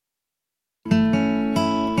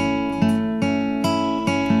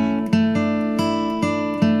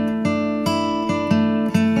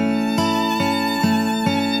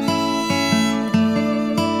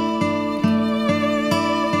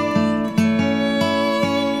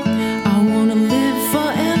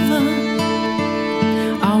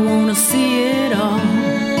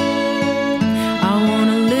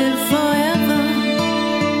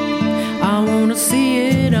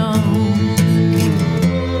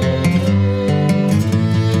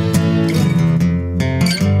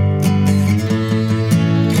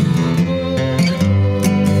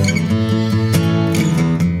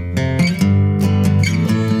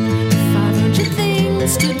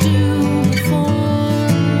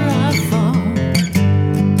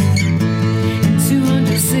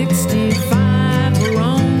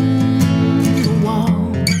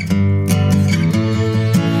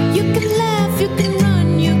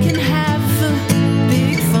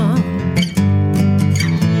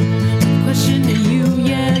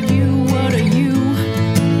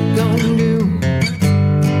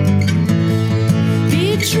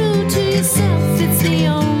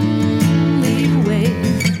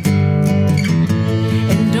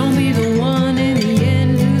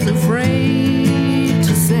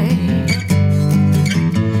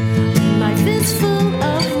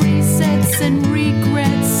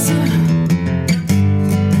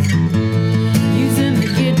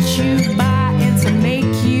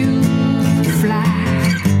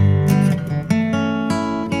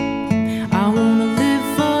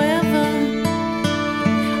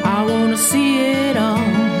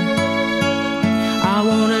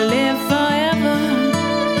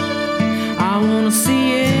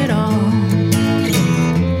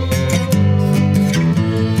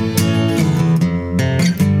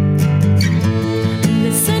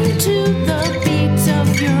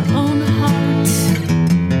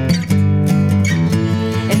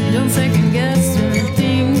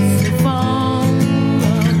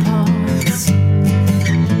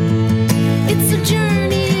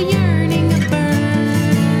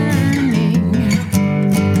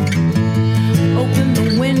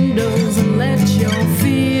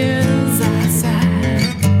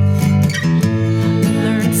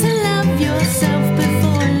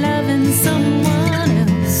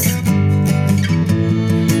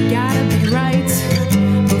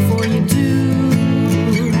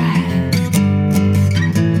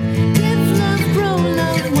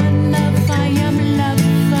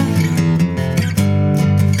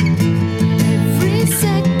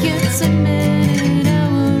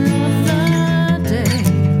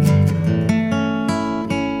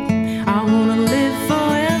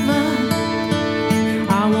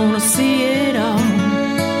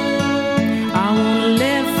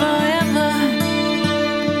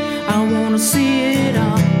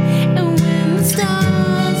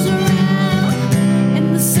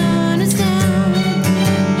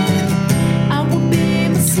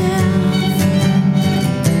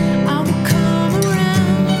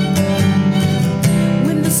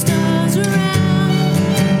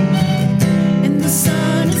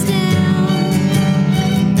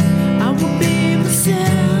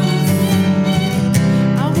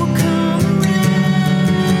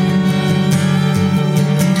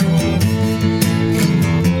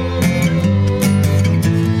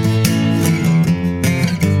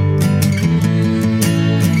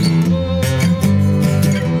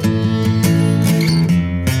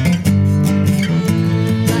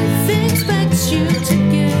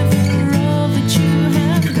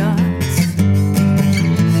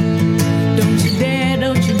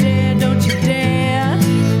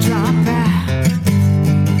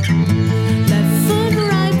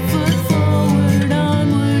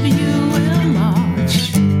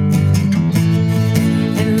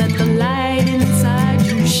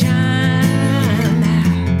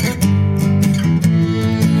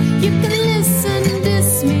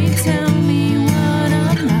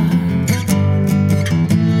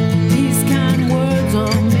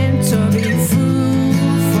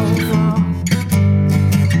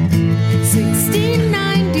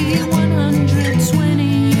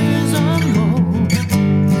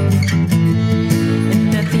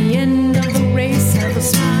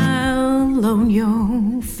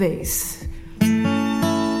your face.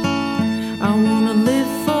 I wanna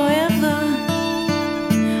live forever,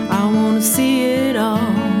 I wanna see it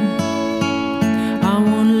all. I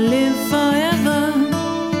wanna live forever,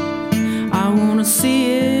 I wanna see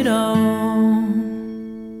it all.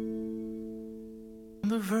 On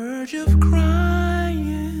the verge of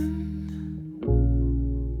crying,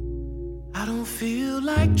 I don't feel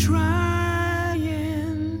like trying,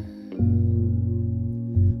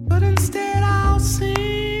 but instead I'll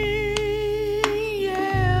sing,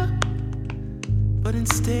 yeah. But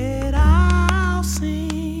instead I'll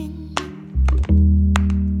sing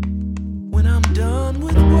when I'm done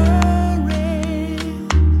with worrying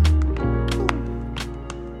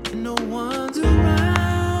and no one's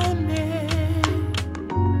around me.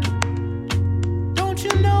 Don't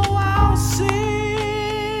you know I'll sing,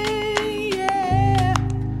 yeah.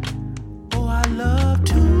 Oh, I love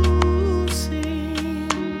to sing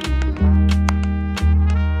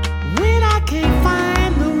when I can't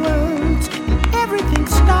find the words and everything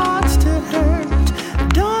starts to hurt.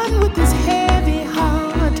 Done with this heavy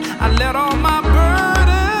heart, I let all my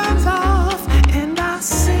burdens off and I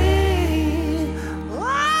sing.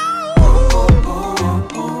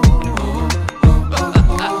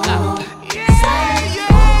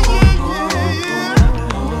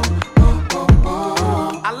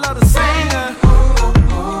 I love to sing.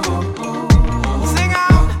 Sing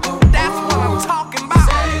out, that's what I'm talking about.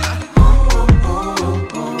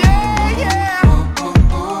 Yeah, yeah.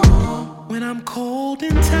 When I'm cold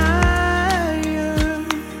and tired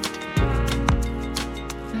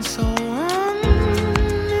and so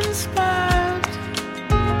uninspired,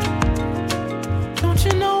 don't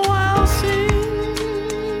you know I'll sing,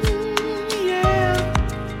 yeah.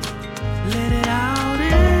 Let it out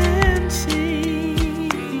and sing.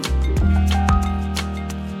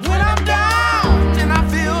 When I'm down and I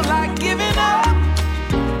feel like giving up,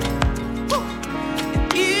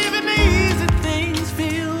 even the easy things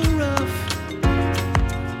feel rough.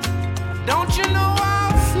 Don't you know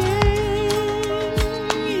I'll sing,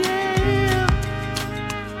 yeah.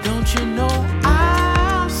 Don't you know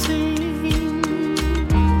I'll sing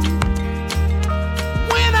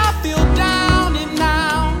when I feel down and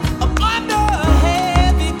out, up under a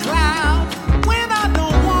heavy cloud. When I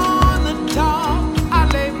don't wanna talk, I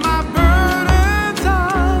lay my burdens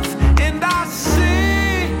off and I sing.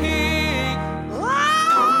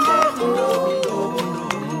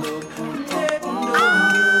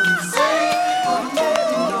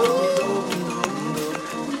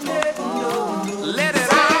 Let it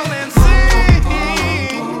out and sing.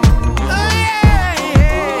 Oh, yeah,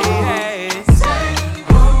 yeah.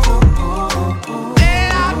 Get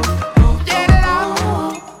it out, get it out.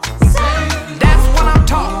 That's what I'm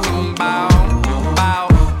talking about.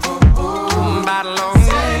 About long.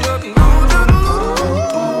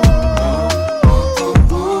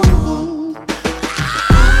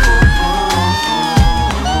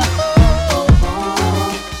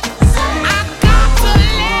 I got to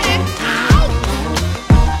let it out.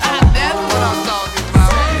 That's what I'm talking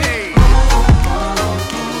about. Hey.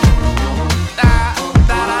 Da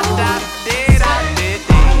da da da dee da dee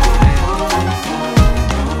dee.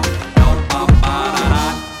 Da ba ba da da.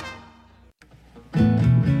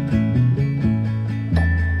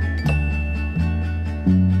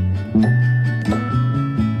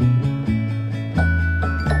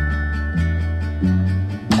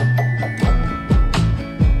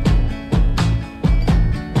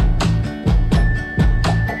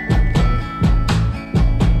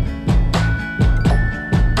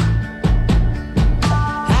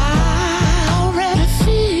 I already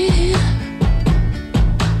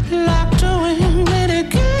feel like doing it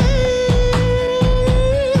again,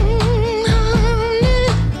 honey.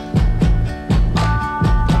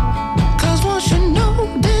 'Cause once you know,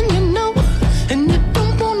 then you know, and you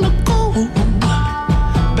don't wanna go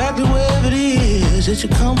back to wherever it is that you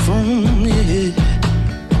come from, yeah.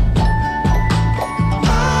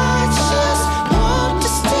 I just want to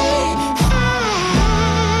stay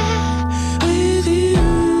high with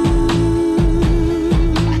you.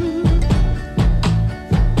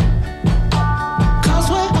 'Cause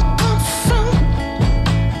where I come from,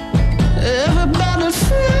 everybody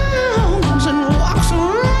frowns and walks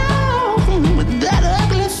around with that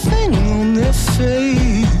ugly thing on their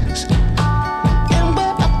face. And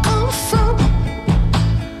where I come from,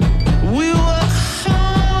 we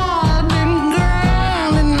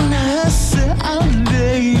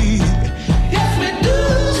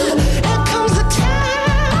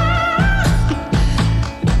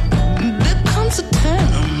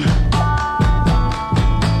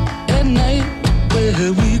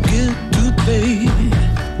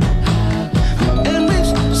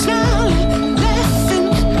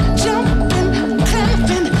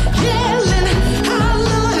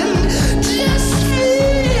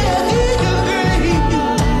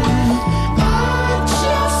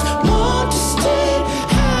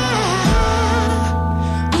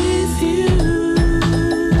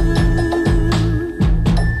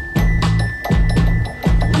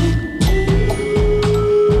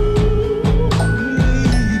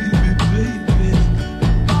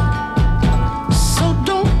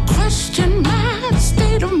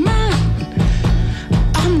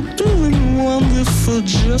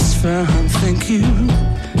just fine, thank you.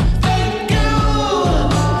 Thank you.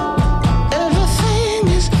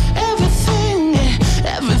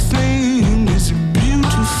 Everything is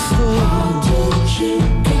beautiful. How did you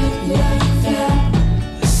get like that?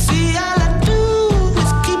 See, all I do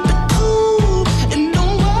is keep it cool and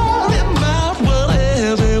don't worry about what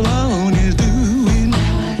everyone is doing.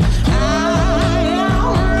 I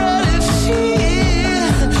already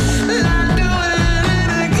feel like doing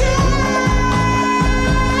it again.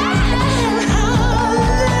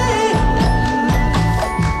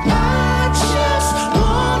 I just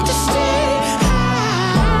want to stay high.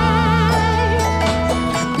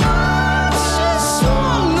 I just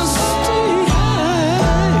wanna stay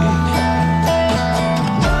high.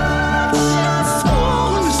 I just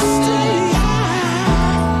wanna stay high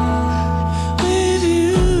with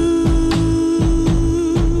you.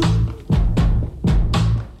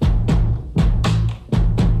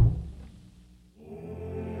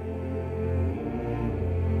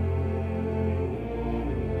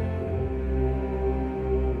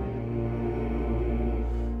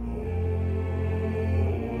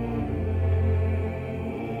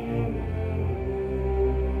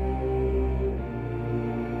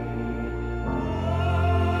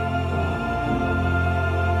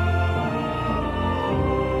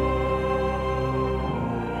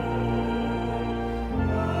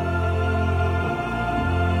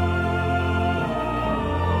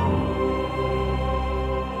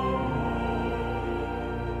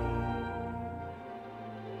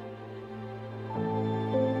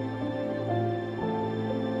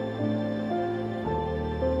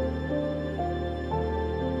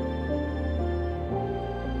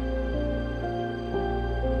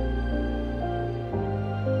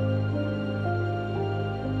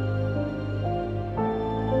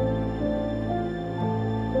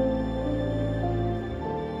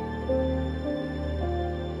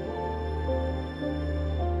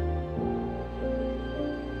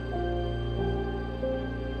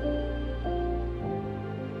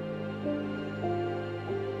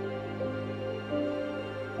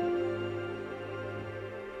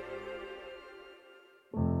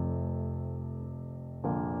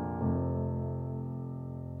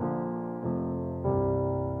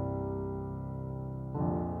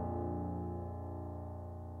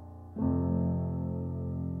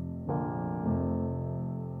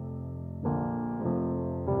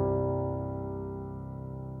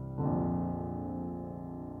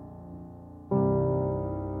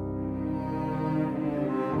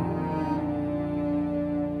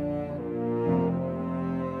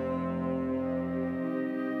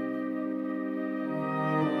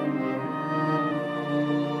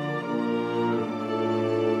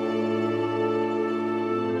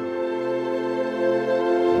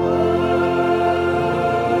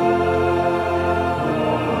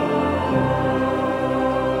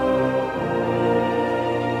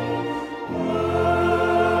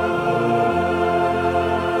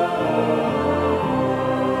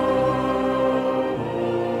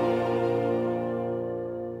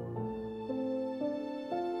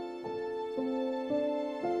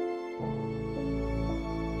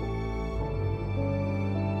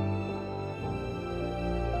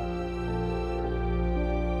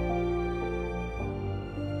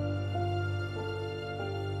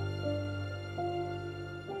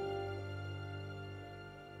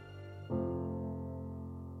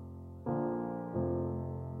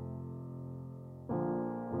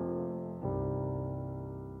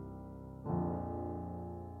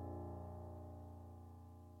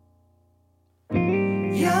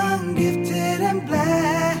 Young, gifted, and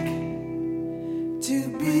black.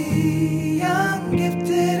 To be young,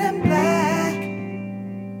 gifted, and black.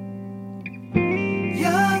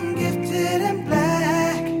 Young, gifted, and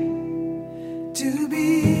black. To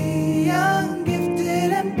be young,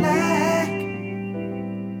 gifted, and black.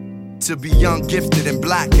 To be young, gifted, and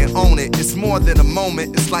black and own it. It's more than a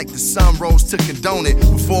moment, it's like the sun rose to condone it.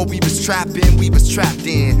 Before we was trapping, we was trapped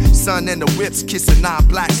in. Sun and the whips kissing our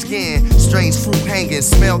black skin. Strange fruit hanging,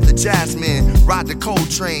 smell the jasmine. Ride the cold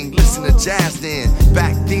train, listen to jazz then.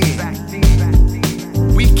 Back then,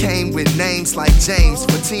 we came with names like James,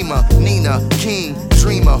 Fatima, Nina, King,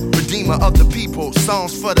 Dreamer, Redeemer of the people.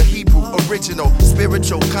 Songs for the Hebrew, original,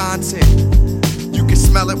 spiritual content. You can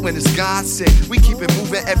smell it when it's God sent. We keep it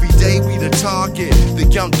moving every day, we the target. The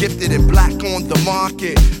young, gifted, and black on the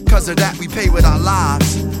market. Cause of that, we pay with our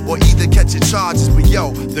lives. Or either catching charges, but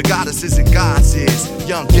yo, the goddess isn't God's is.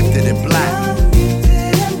 Young, gifted, and black.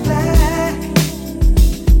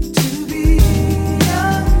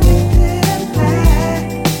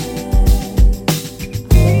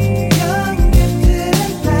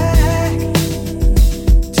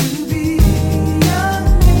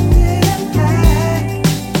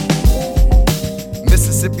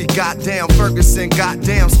 goddamn Ferguson,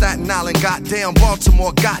 goddamn Staten Island, goddamn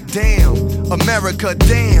Baltimore, goddamn America,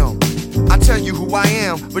 damn. I tell you who I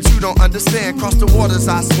am, but you don't understand. Cross the waters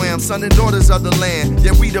I swam, son and daughters of the land.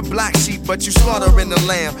 Yeah, we the black sheep, but you slaughtering the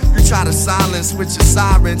lamb. You try to silence with your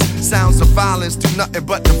sirens. Sounds of violence do nothing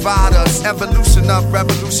but divide us. Evolution of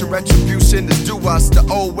revolution, retribution is due us. The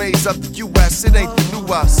old ways of the U.S., it ain't the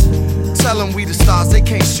new us. Tell them we the stars, they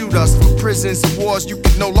can't shoot us. From prisons and wars, you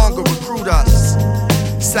can no longer recruit us.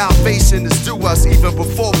 Salvation is due us even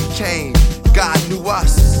before we came. God knew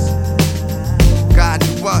us. God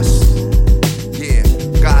knew us. Yeah,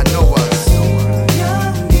 God know us.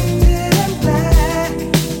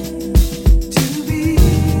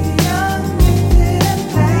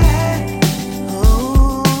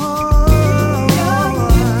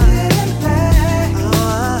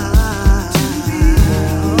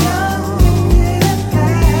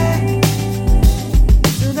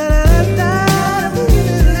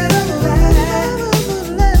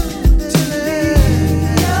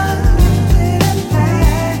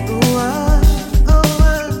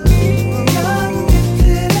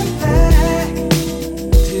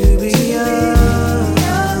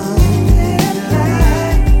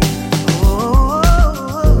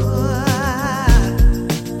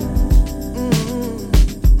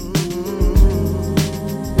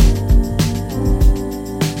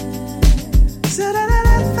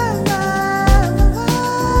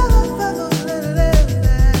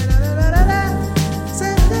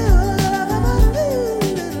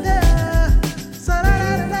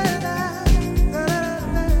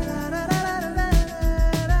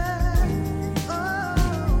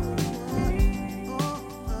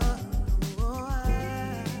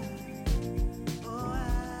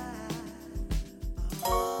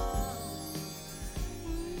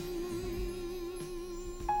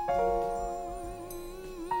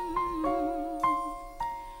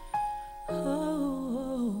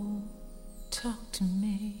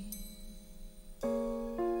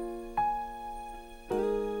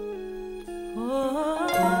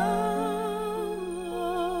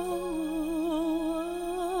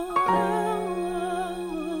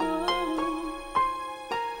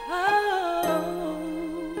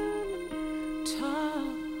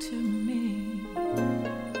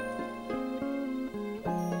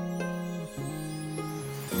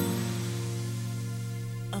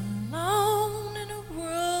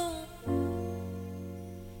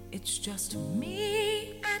 Just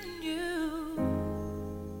me and you.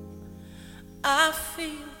 I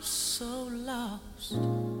feel so lost,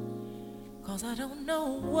 'cause I don't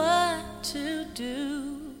know what to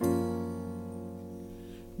do.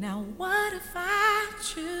 Now what if I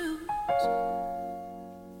choose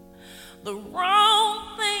the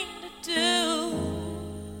wrong thing to do?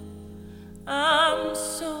 I'm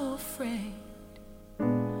so afraid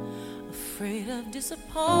of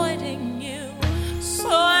disappointing you. So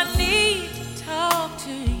I need to talk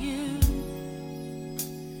to you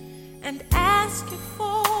and ask you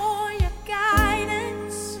for your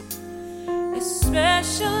guidance,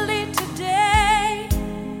 especially today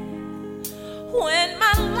when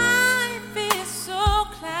my life is so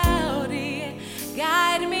cloudy.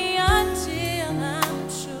 Guide me until I'm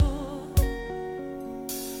sure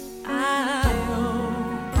I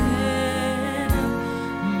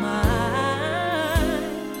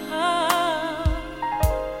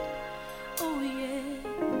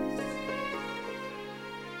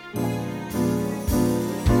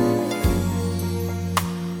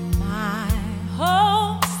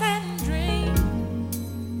hopes and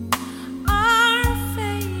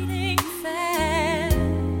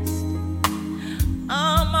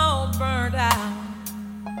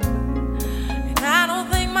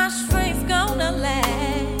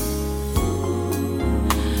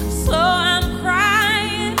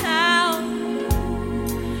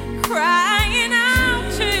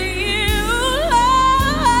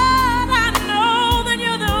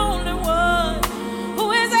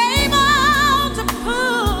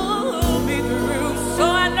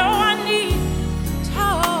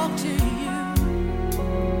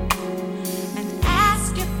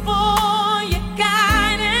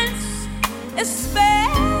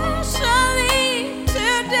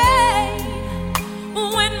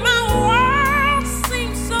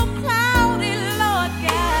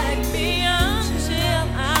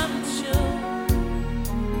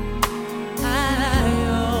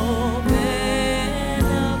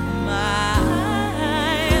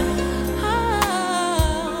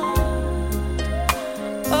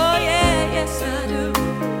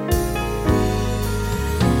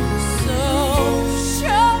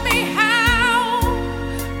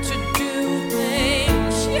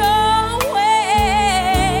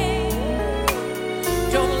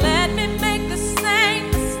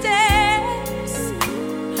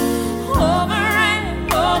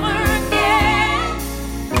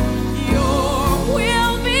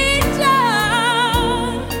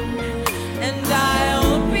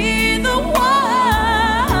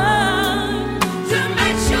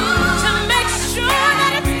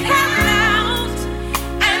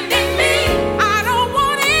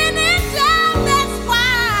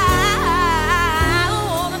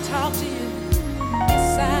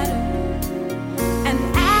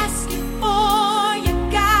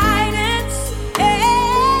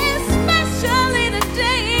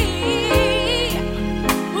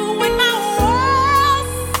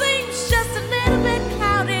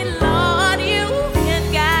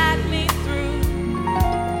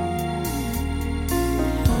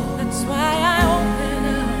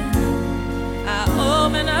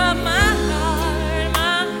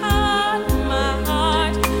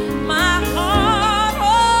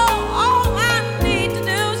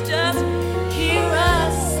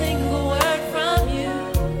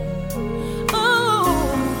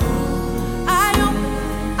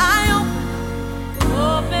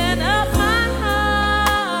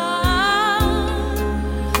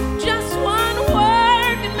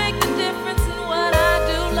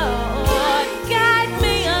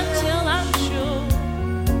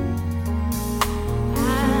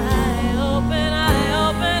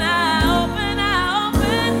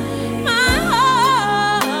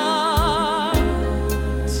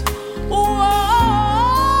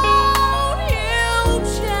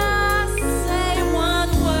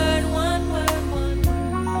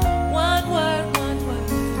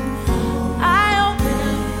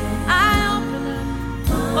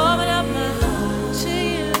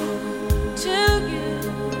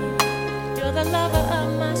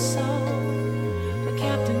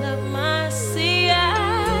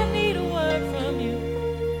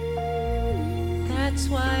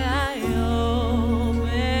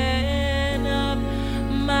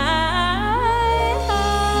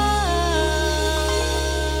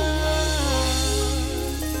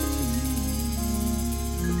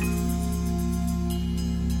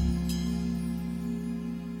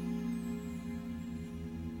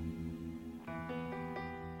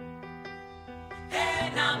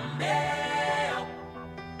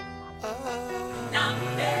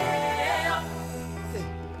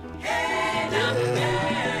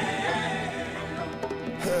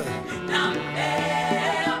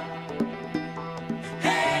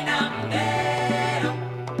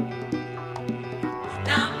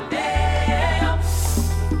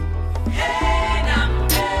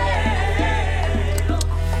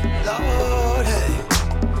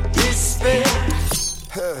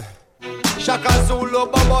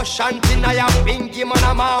Zulu, Bobo, Shanti, Naya, Pinky,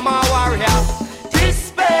 Mana, Mama, Warrior.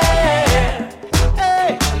 Despair,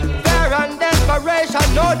 hey, fear and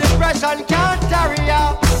desperation, no depression can't carry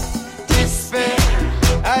out. Despair,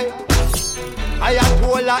 hey,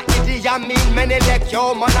 Ayatollah, Idi Amin, Menelik,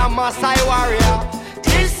 yo, Mana, Masai, Warrior.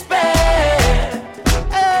 Despair,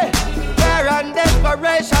 hey, fear and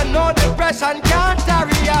desperation, no depression can't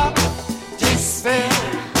carry out. Despair,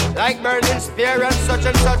 like burning spear and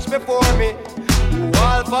such before me, who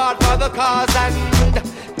all fought for the cause and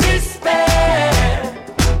despair,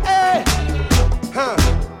 hey,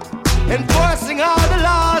 enforcing all the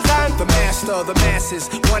laws and the master of the masses.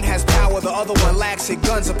 One has power, the other one lacks it.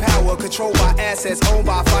 Guns are power, controlled by assets, owned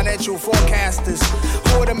by financial forecasters.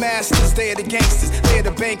 Who are the masters? They are the gangsters, they are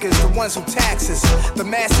the bankers, the ones who tax us. The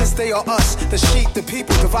masses, they are us, the sheep, the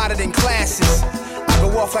people divided in classes. I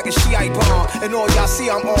go off like a Shiite bomb, and all y'all see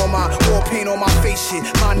I'm on my war paint on my face shit.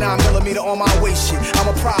 My 9mm on my waist shit. I'm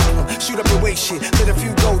a problem, shoot up your waist shit. Let a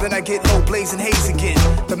few go, then I get low, blazing haze again.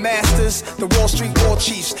 The masters, the Wall Street war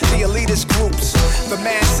chiefs, the elitist groups. The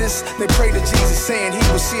masses, they pray to Jesus, saying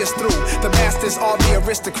he will see us through. The masters are the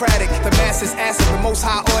aristocratic. The masses asking the Most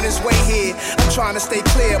High on his way here. I'm trying to stay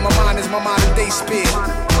clear, my mind is my modern day spear.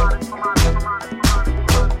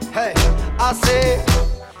 Hey, I say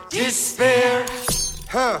despair.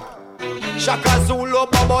 Shaka Zulu,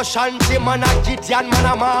 Bobo, Shanti, Mana, Gideon,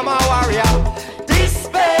 Mana, Mama, Warrior.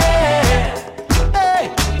 Despair,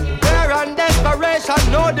 hey, fear and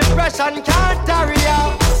desperation, no depression can't carry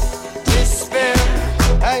out. Despair,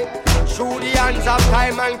 hey, through the hands of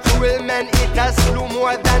time and cruel men, it has slew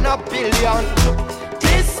more than 1 billion.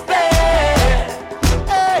 Despair,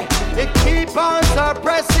 hey, it keep on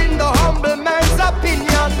suppressing the humble man's opinion.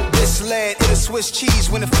 Misled, it is Swiss cheese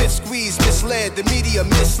when the fifth squeeze. Misled, the media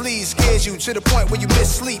misleads, scares you to the point where you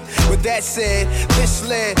missleep. With that said,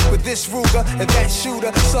 misled with this Ruger and that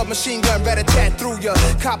shooter, submachine gun rat-a-tat through ya.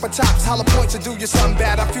 Copper tops, hollow points to do you something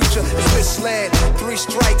bad. Our future is misled. 3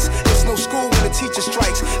 strikes, there's no school when the teacher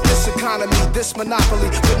strikes. This economy, this monopoly,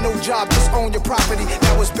 with no job, just own your property.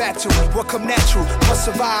 Now it's back to what come natural. Must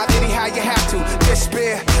survive anyhow you have to.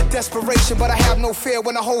 Despair, desperation, but I have no fear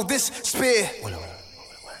when I hold this spear.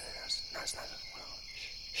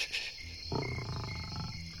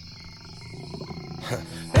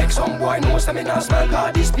 Make some boy know some in a smell,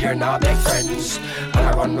 cause this beer now make friends. Man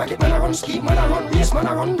I run racket, man I run scheme, man I run race, man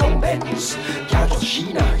I run down bends. Can't trust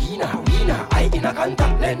Sheena, Rina, I in a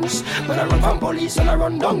contact lens. Man I run from police and I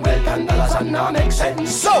run down well $10 and now make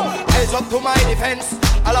sense. So, heads up to my defense,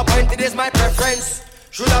 all appointed is my preference.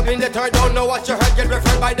 Should have been the third, don't know what you heard, get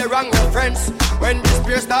referred by the wrong reference. When this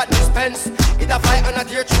beer start dispense, it a fight on a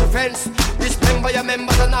tier true fence. Dismember your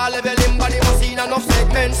members and all level in body must see enough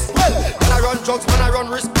segments. Well, when I run drugs, when I run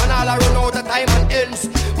risk, when all I run out of time and ends.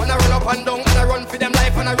 When I run up and down, and I run for them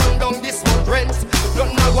life, and I run down this month rent.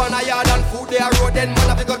 Nothing I want a yard and food, they are road, then man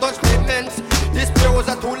have to go touch pavement. This beer was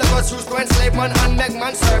a tool that was used to enslave man and make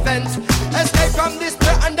man servant. Escape from this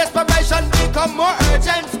beer and desperation become more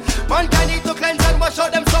urgent. Mankind need to cleanse and wash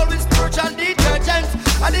out them soul with spiritual detergent.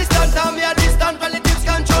 A distant time, a distant relatives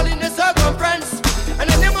controlling the circumference. And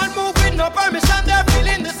anyone move with no permission, they're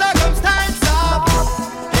feeling the circumstance of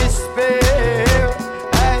despair.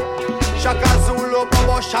 Hey, Shaka Zulu,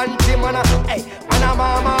 Bobo, Shanti, Mana, hey, Mana,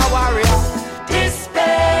 Mama, Warrior.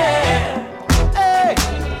 Despair, hey,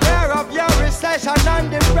 fear of your recession and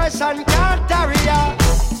depression can't carry ya.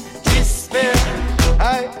 Despair,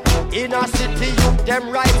 hey. In a city, youth, them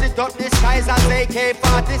rise it up, disguise as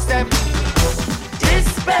AK-47.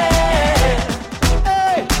 Despair,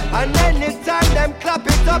 hey, and anytime them clap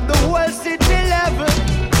it up, the whole city level.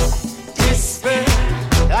 Despair,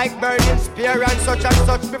 like burning spear and such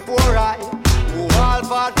before I, who all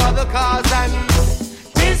fought for the cause and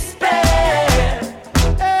despair,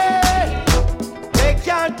 hey, they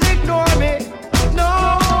can't ignore me, no.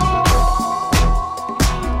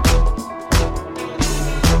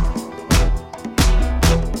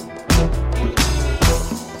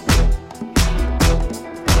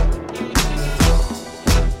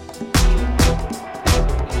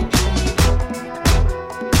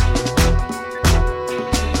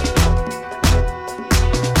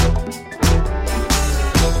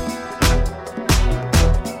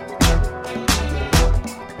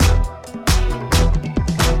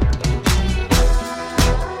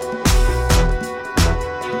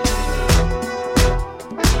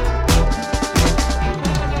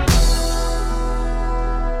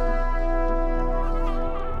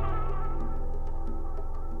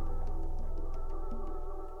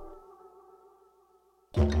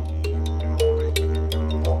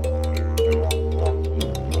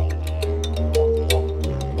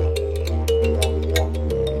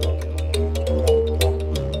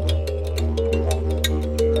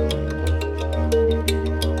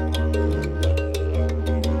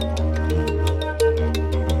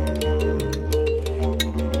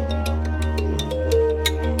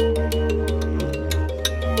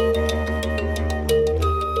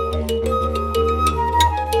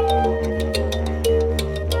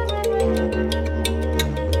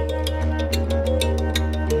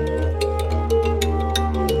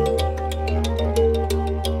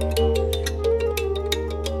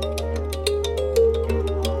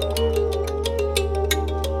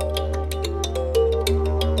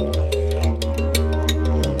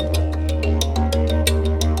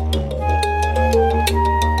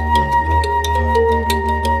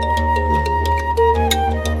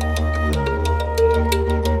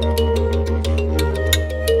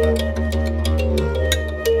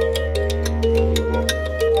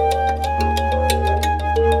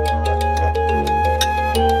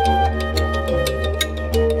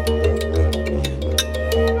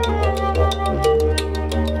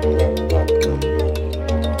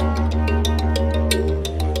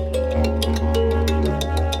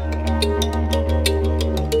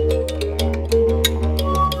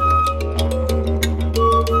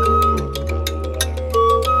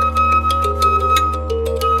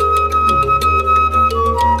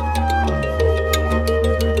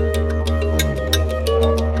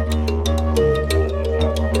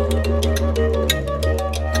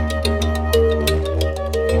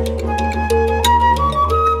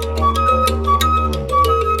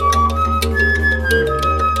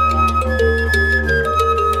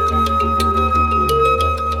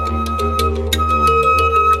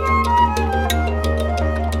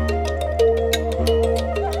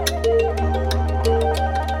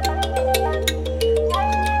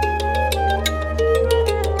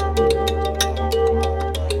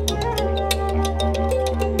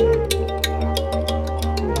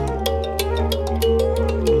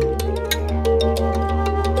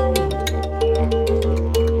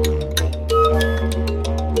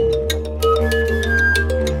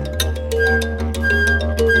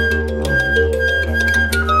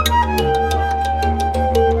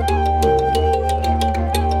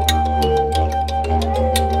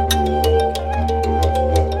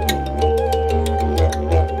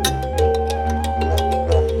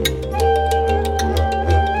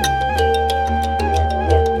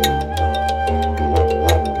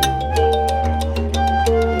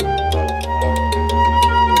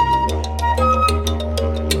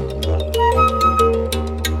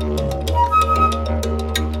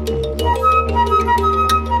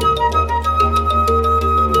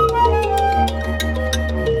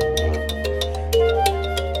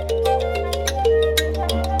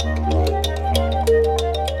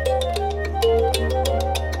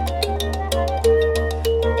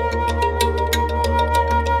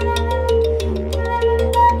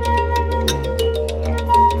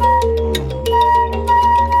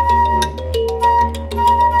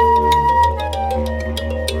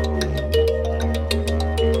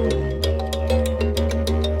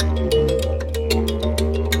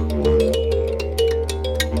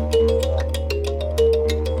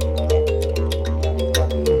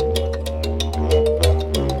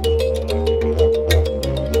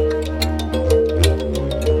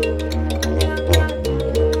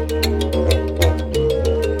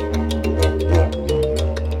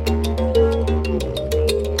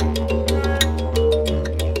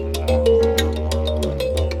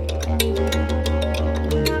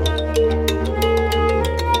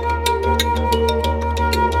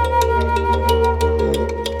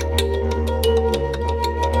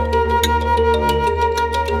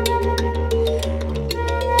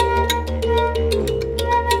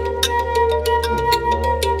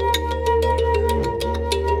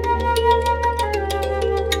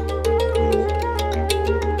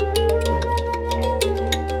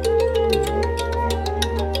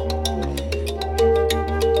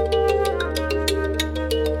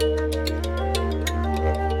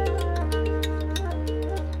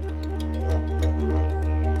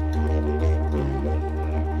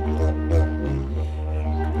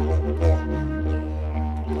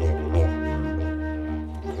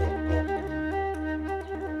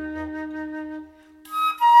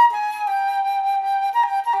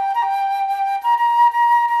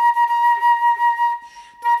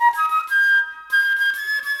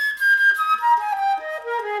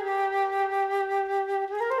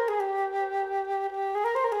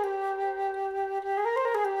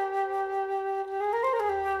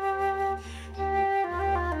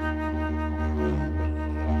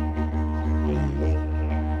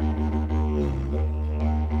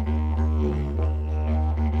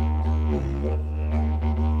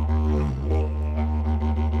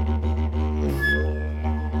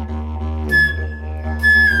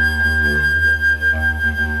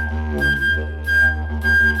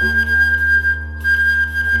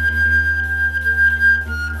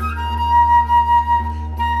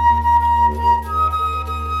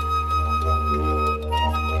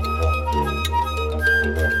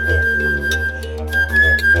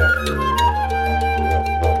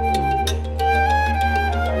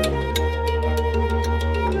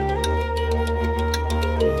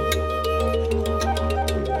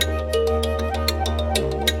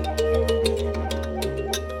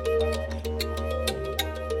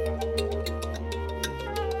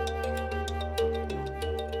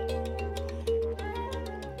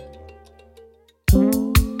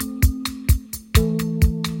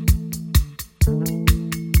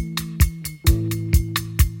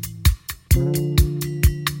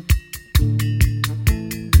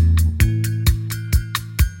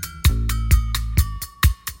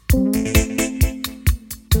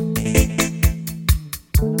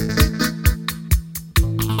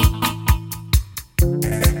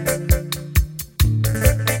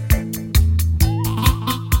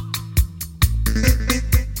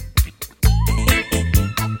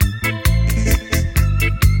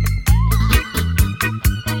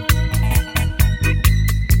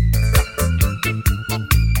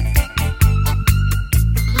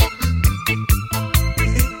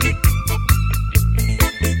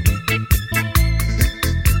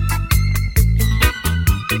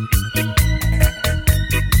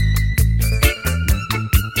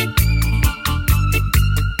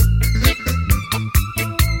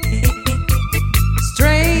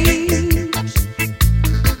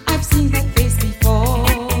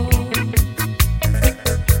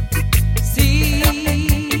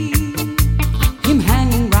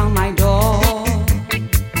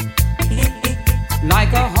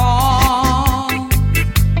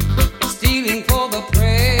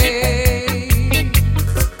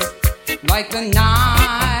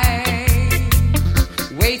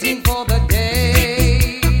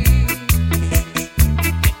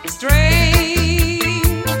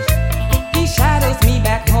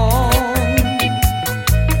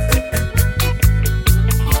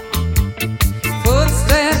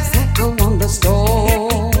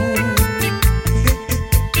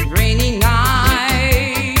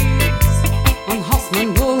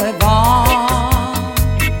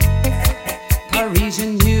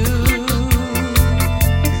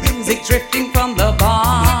 drifting from the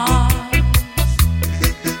bar.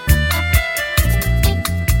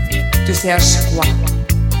 Tu cherches quoi?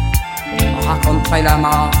 Rencontrer la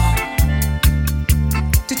mort.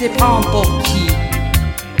 Tu te prends pour qui?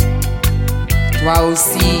 Toi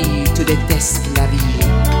aussi, tu détestes la vie.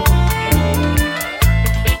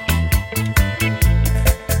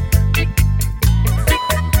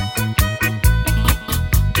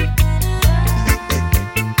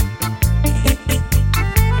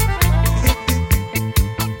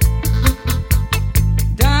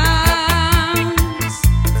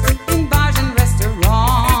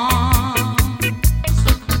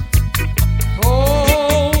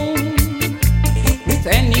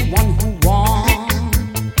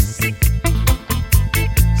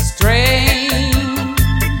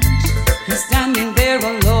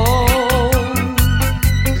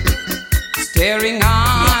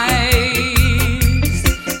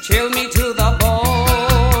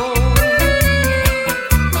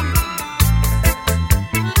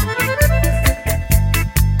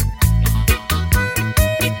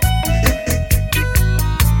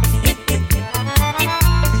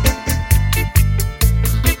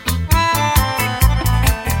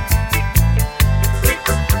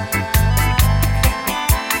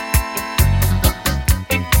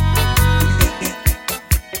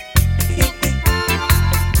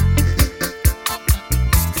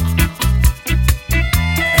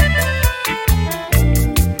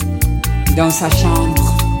 Dans sa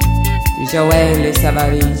chambre, Joël et sa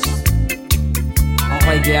valise. On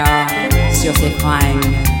regarde sur ses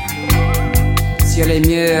fringues, sur les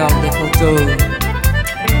murs des photos,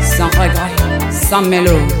 sans regret, sans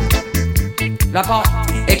mélo. La porte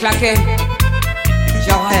est claquée,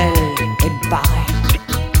 Joël est barré.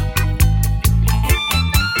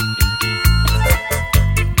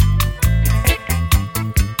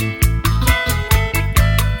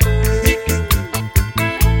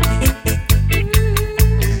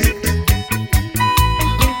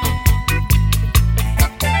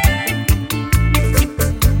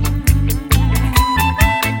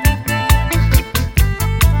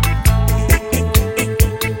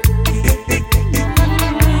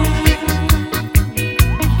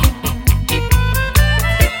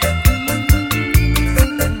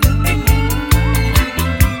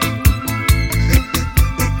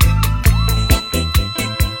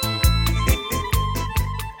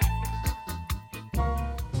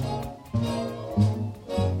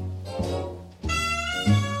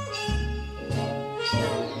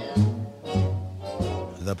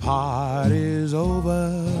 The party's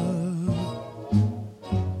over.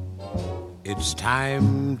 It's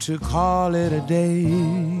time to call it a day.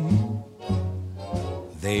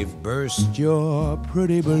 They've burst your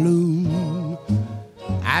pretty balloon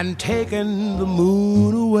and taken the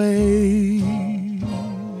moon away.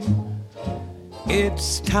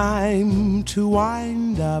 It's time to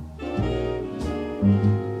wind up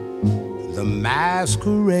the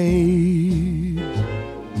masquerade.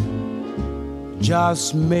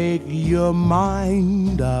 Just make your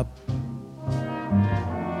mind up.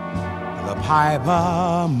 The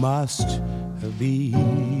piper must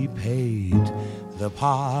be paid. The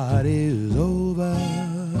party's over.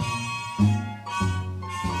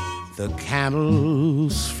 The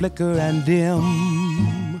candles flicker and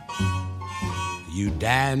dim. You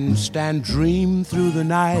danced and dreamed through the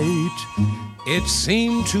night. It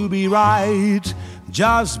seemed to be right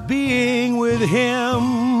just being with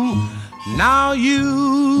him. Now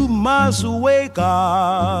you must wake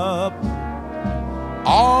up.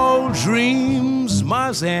 All dreams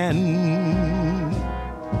must end.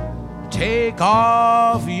 Take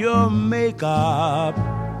off your makeup.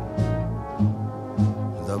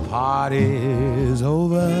 The party's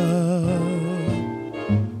over.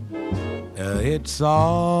 It's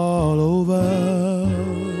all over,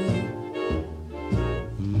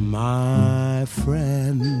 my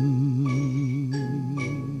friend.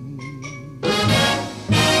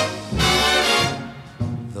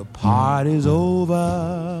 The party's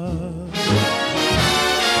over.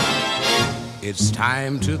 It's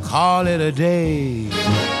time to call it a day.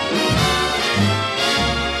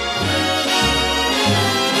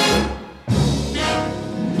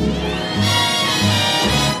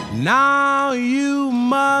 Now you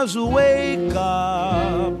must wake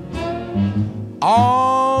up.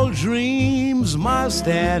 All dreams must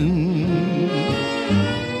end.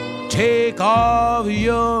 Take off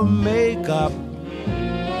your makeup.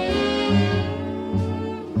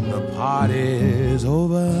 The party's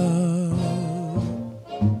over.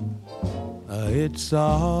 It's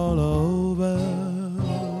all over,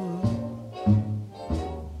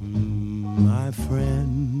 my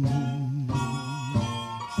friend.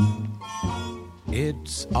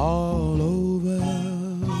 it's all over,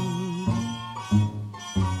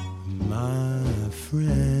 my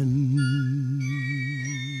friend.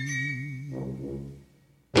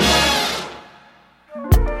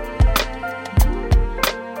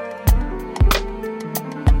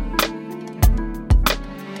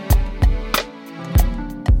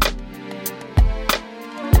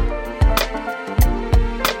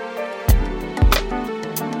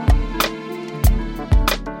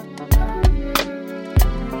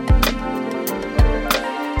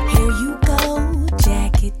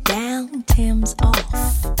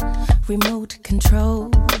 Remote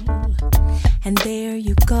control, and there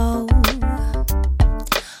you go,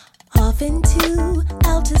 off into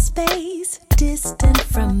outer space, distant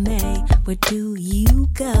from me. Where do you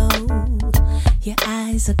go? Your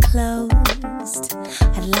eyes are closed.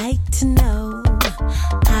 I'd like to know.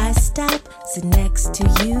 I stop, sit next to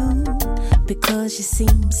you, because you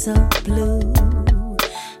seem so blue,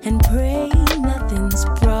 and pray nothing's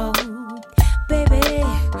broke. Baby,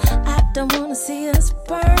 I don't wanna see us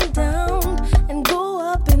burn down and go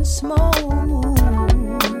up in smoke. No,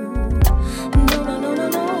 no, no, no,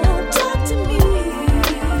 no. Talk to me.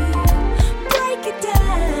 Break it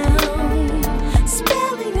down.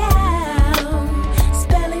 Spell it out.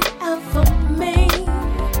 Spell it out for me.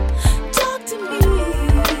 Talk to me.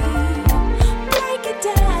 Break it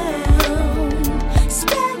down.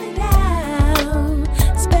 Spell it out.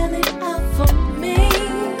 Spell it out for me.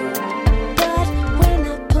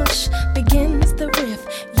 Begins the riff,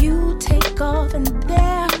 you take off, and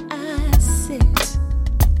there I sit,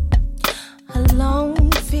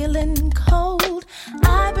 alone, feeling cold.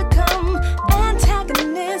 I become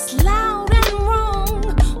antagonist, loud and wrong.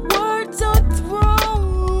 Words are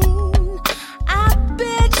thrown. I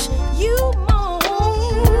bitch, you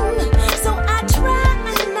moan. So I try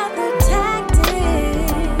another tactic.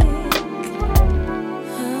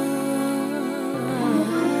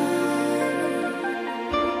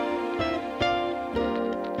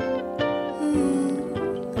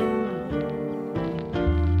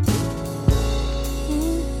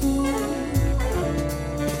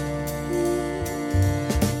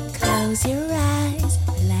 Close your eyes,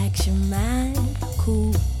 relax your mind,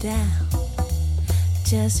 cool down,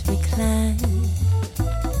 just recline.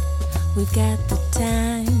 We've got the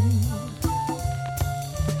time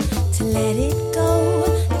to let it go,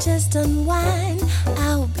 just unwind.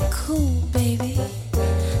 I'll be cool, baby,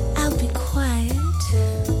 I'll be quiet,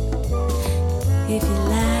 if you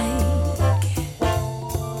like.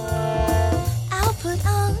 I'll put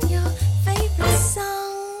on your favorite song.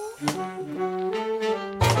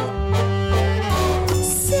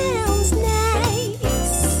 Sounds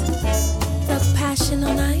nice. The passion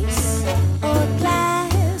on ice, or a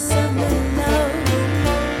glass of Merlot.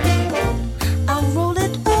 I'll roll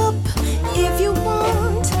it up if you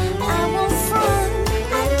want. I won't front.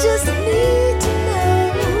 I just need to know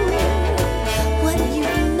what you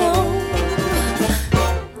know.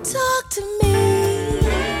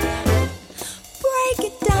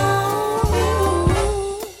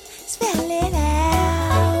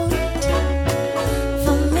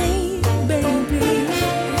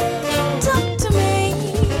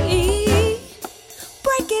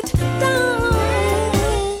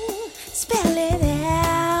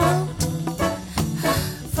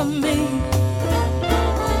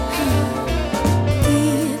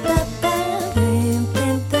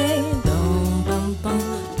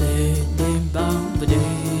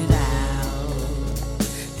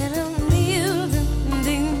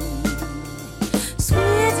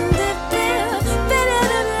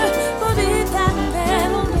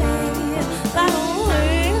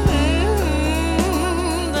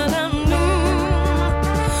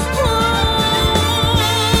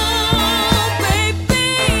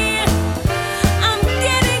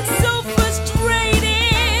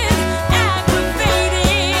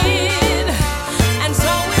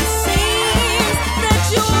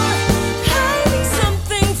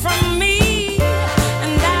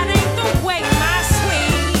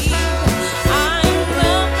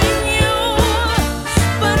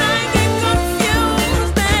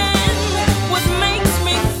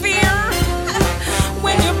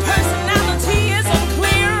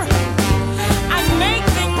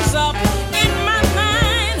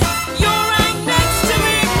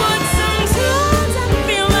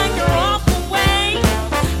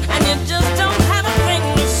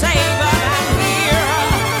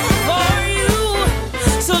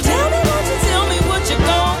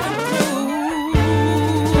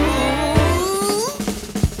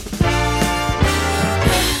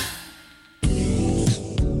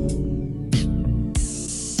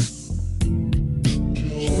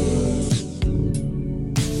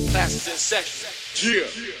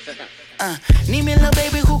 Need me a little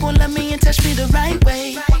baby who gon' love me and touch me the right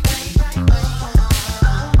way.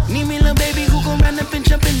 Need me a little baby who gon' run up and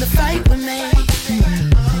jump in the fight with me.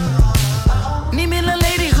 Need me a little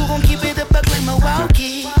lady who gon' keep it a buck like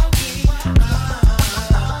Milwaukee.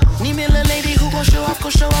 Need me a little lady who gon' show off,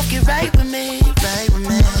 get right with me, right with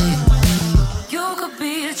me. You could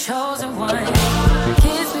be the chosen one.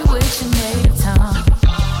 Kiss me with your native tongue.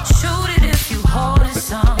 Shoot it if you hold it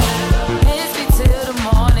some. Miss me till the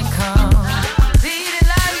morning comes. Beat it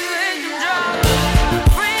like you in the drum.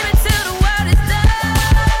 Free me till the world is done.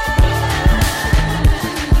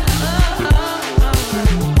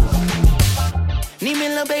 Need me a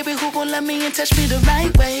little baby who gon' love me and touch me the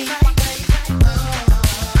right way.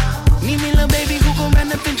 Need me a little baby who gon'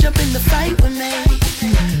 run up and jump in the fight with me.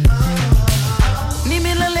 Need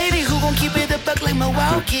me a little lady who gon' keep it a buck like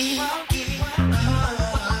Milwaukee.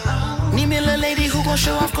 Need me a little lady who gon'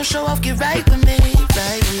 show off, get right with me,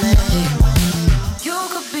 right with me. You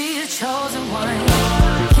could be the chosen one.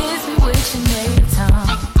 Kiss me with your native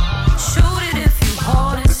tongue. Shoot it if you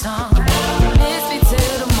hold it some. Miss me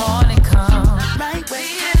till the morning comes. Right way.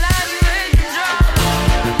 Beat it like you in the drum.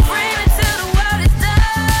 Free me till the world is done.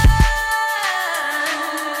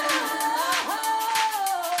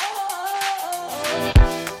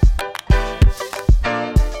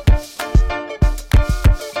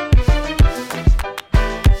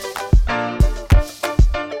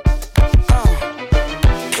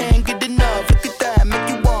 Can't get enough, look at that, make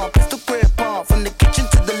you want. Pistol grip on, from the kitchen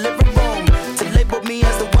to the living room. To label me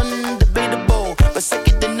as the one debatable, but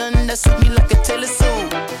second to none that suit me like a Taylor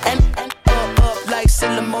suit. And up like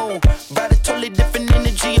Sailor Moon. Brought a totally different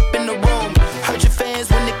energy up in the room. Heard your fans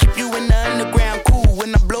when they keep you in the underground. Cool,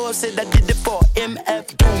 when I blow up, said I did it for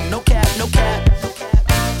MF Doom. No cap, no cap.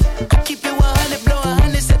 I keep you 100, blow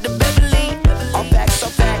 100, said the Beverly. All facts, all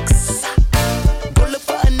facts. Go look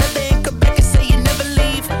for another and come back and say you never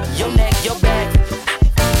leave. Your neck, your back.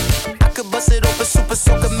 I could bust it open, super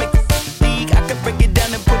soaker, make it league. I could break it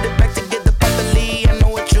down and put it back together properly. I know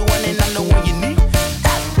what you want and I know what you need.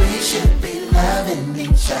 We should be loving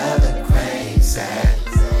each other crazy.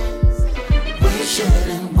 We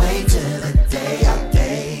shouldn't wait till the day our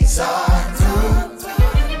days are through.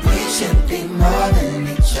 We should be more than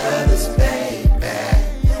each other's baby.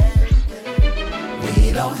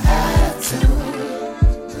 We don't have to,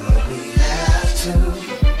 but we have to.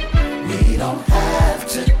 We don't have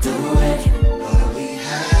to do it, but we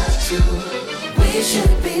have to. We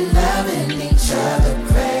should be loving each other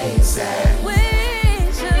crazy.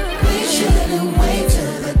 We shouldn't wait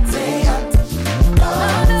till the day after.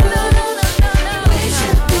 We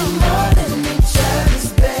should be more than each other's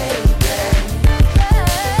baby.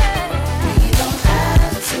 We don't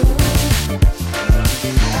have to. We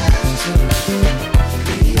have to.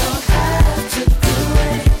 We don't have to do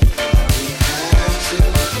it. We have to.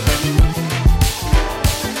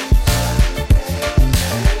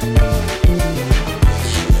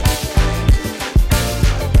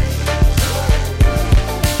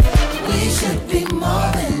 We should be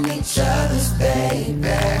more than each other's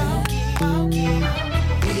baby.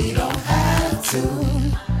 We don't have to,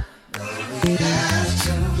 but we have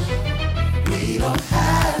to. We don't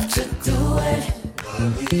have to do it, but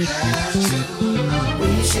we have to.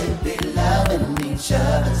 We should be loving each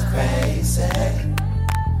other's crazy.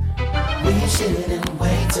 We shouldn't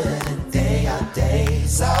wait till the day our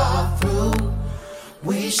days are through.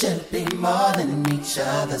 We should be more than each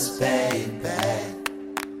other's baby.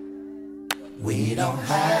 We don't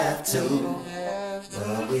have to,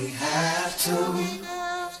 but we have to.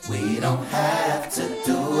 We don't have to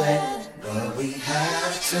do it, but we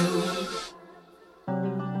have to.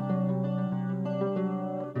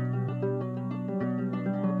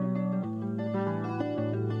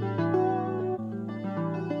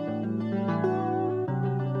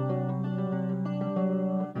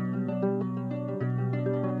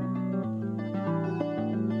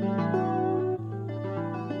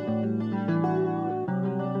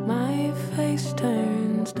 My face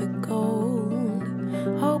turns to gold,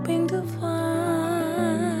 hoping to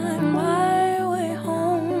find my way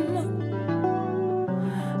home.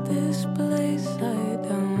 This place I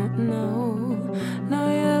don't know, no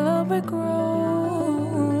yellow brick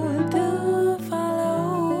road to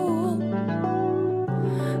follow.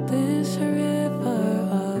 This river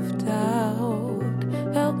of doubt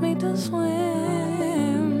help me to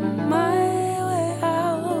swim my way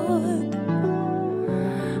out.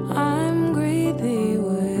 I'm greedy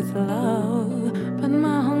with love.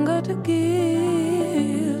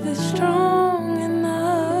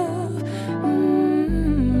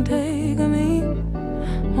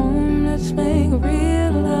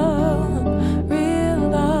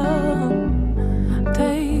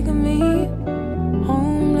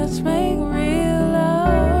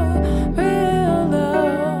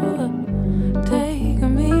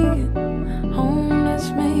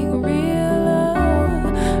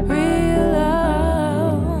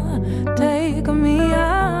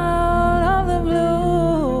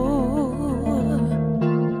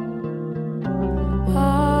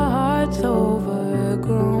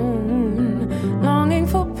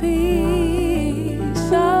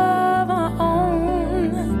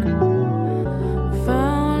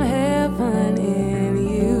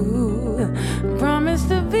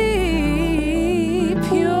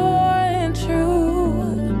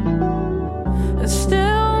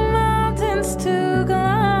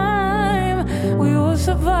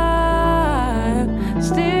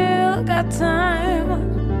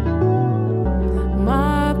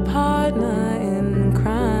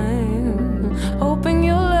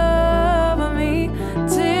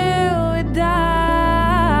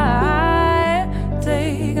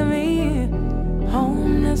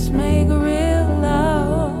 make real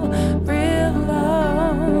love, real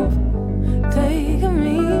love. Take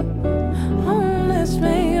me home, let's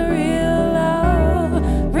make real love,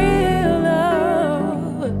 real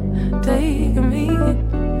love. Take me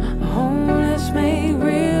home, let's make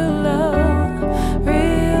real love,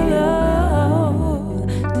 real love.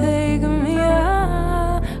 Take me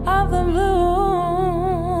out of the blue.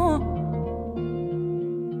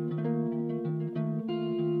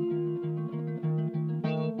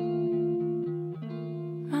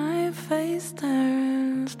 My face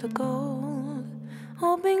turns to gold,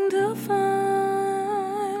 hoping to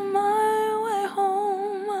find my way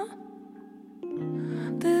home.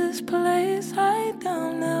 This place I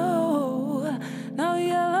don't know, no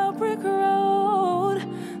yellow brick road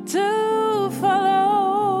to follow.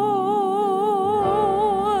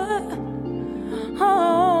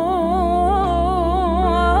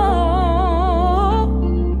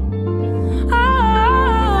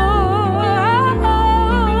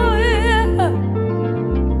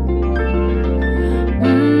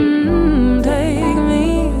 Take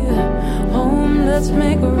me home, let's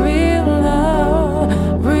make real love,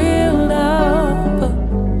 real love.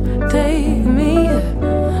 Take me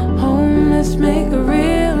home, let's make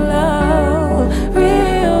real love,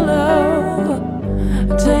 real love.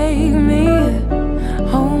 Take me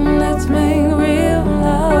home, let's make real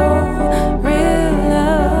love, real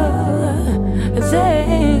love.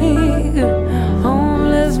 Take home,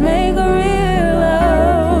 let's make real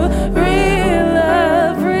love, real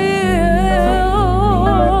love, real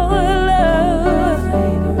love.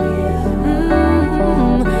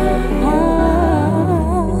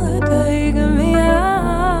 Oh, take me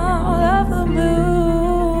out of the blue.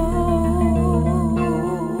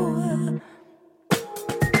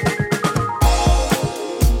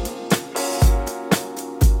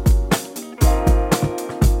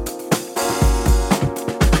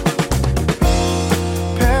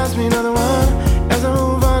 Pass me another one as I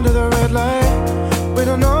move on to the red light. We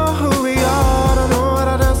don't know who we are, don't know what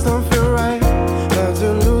I just don't feel right. Love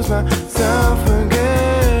to lose myself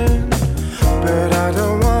again, but I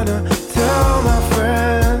don't wanna tell my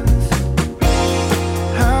friends.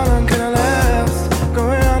 How long can I last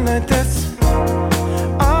going on like this?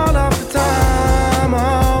 All of the time I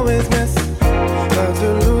always miss. Love to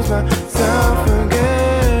lose myself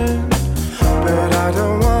again, but I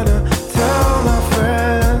don't wanna tell my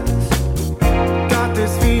friends. Got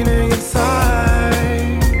this feeling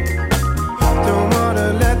inside, don't wanna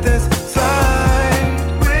let this slide.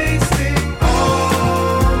 Wasting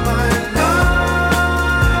all my love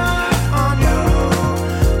on you,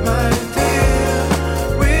 my dear.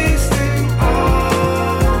 Wasting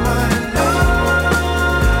all my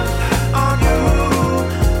love on you,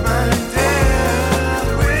 my dear.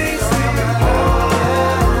 Wasting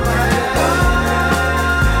all my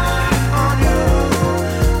love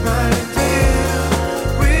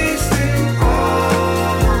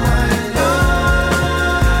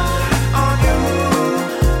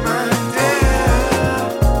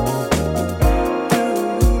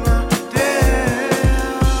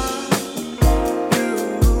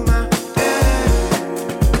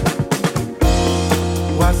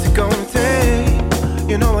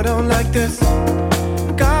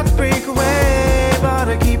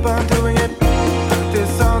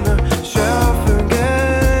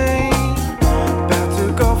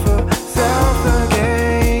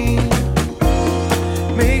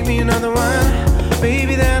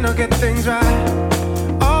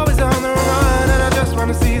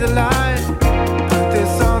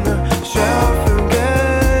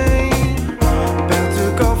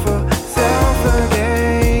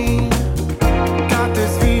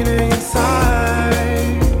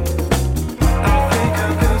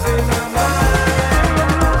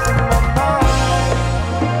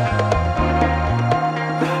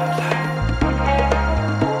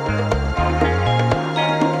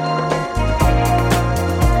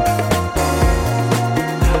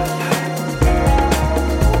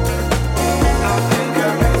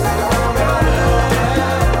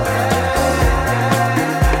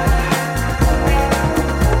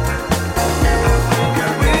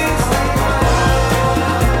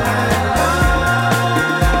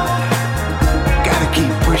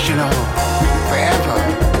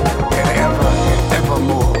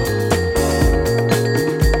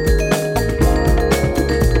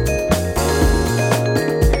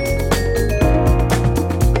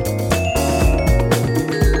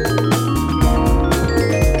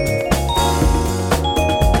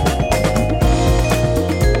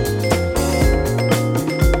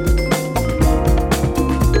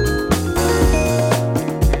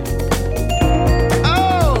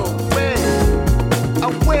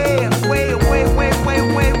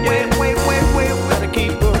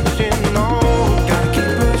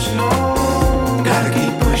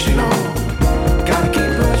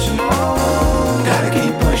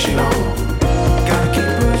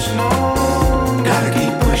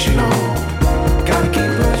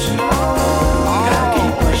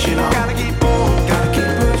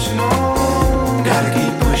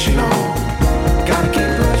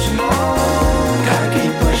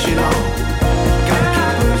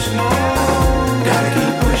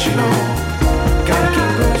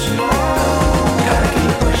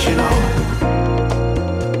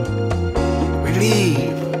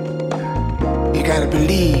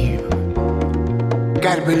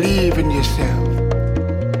gotta believe in yourself.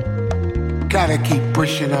 Gotta keep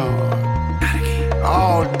pushing on.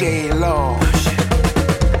 All day long.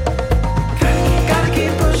 Gotta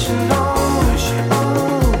keep pushing on.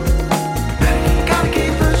 Gotta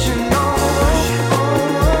keep pushing on.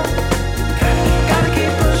 Gotta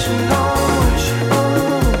keep pushing on.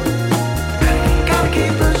 Gotta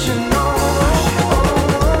keep pushing on.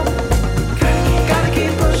 Gotta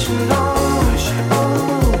keep pushing on.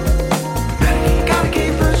 Gotta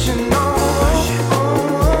keep pushing on.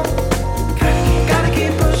 Gotta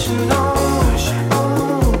keep pushing on.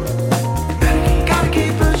 Gotta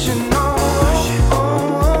keep pushing on.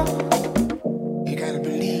 You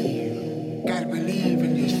gotta believe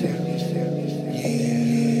in yourself.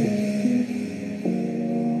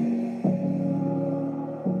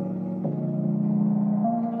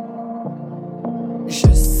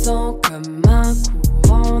 Je sens comme un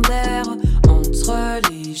courant d'air entre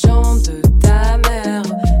les jambes de ta mère.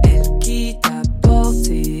 Elle qui t'a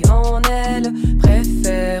porté en elle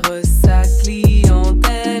préfère sa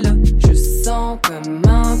clientèle. Je sens comme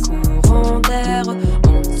un courant d'air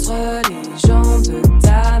entre les jambes de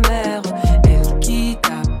ta mère. Elle qui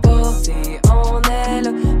t'a porté en elle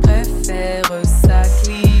préfère sa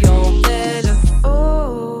clientèle.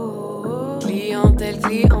 Oh, clientèle,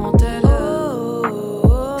 clientèle.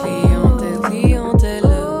 Clientèle.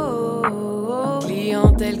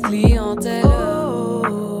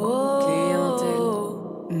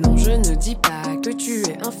 Non, je ne dis pas que tu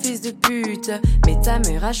es un fils de pute, mais ta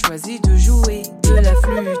mère a choisi de jouer de la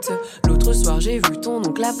flûte. L'autre soir, j'ai vu ton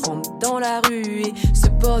oncle la prendre dans la rue et ce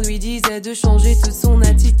porc lui disait de changer toute son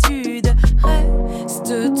attitude.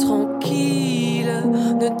 Reste tranquille,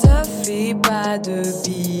 ne te fais pas de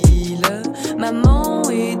bile. Maman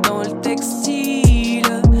est dans le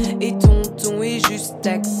textile et tonton est juste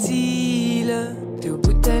tactile. T'es au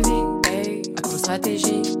bout de ta vie, hey, à cause de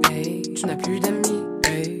stratégie, hey, tu n'as plus d'amis,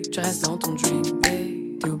 hey, tu restes dans ton dream,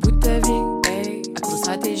 hey. T'es au bout de ta vie, hey, à cause de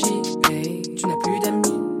stratégie, hey, tu n'as plus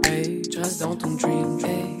d'amis, hey, tu restes dans ton dream,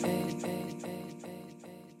 hey, hey.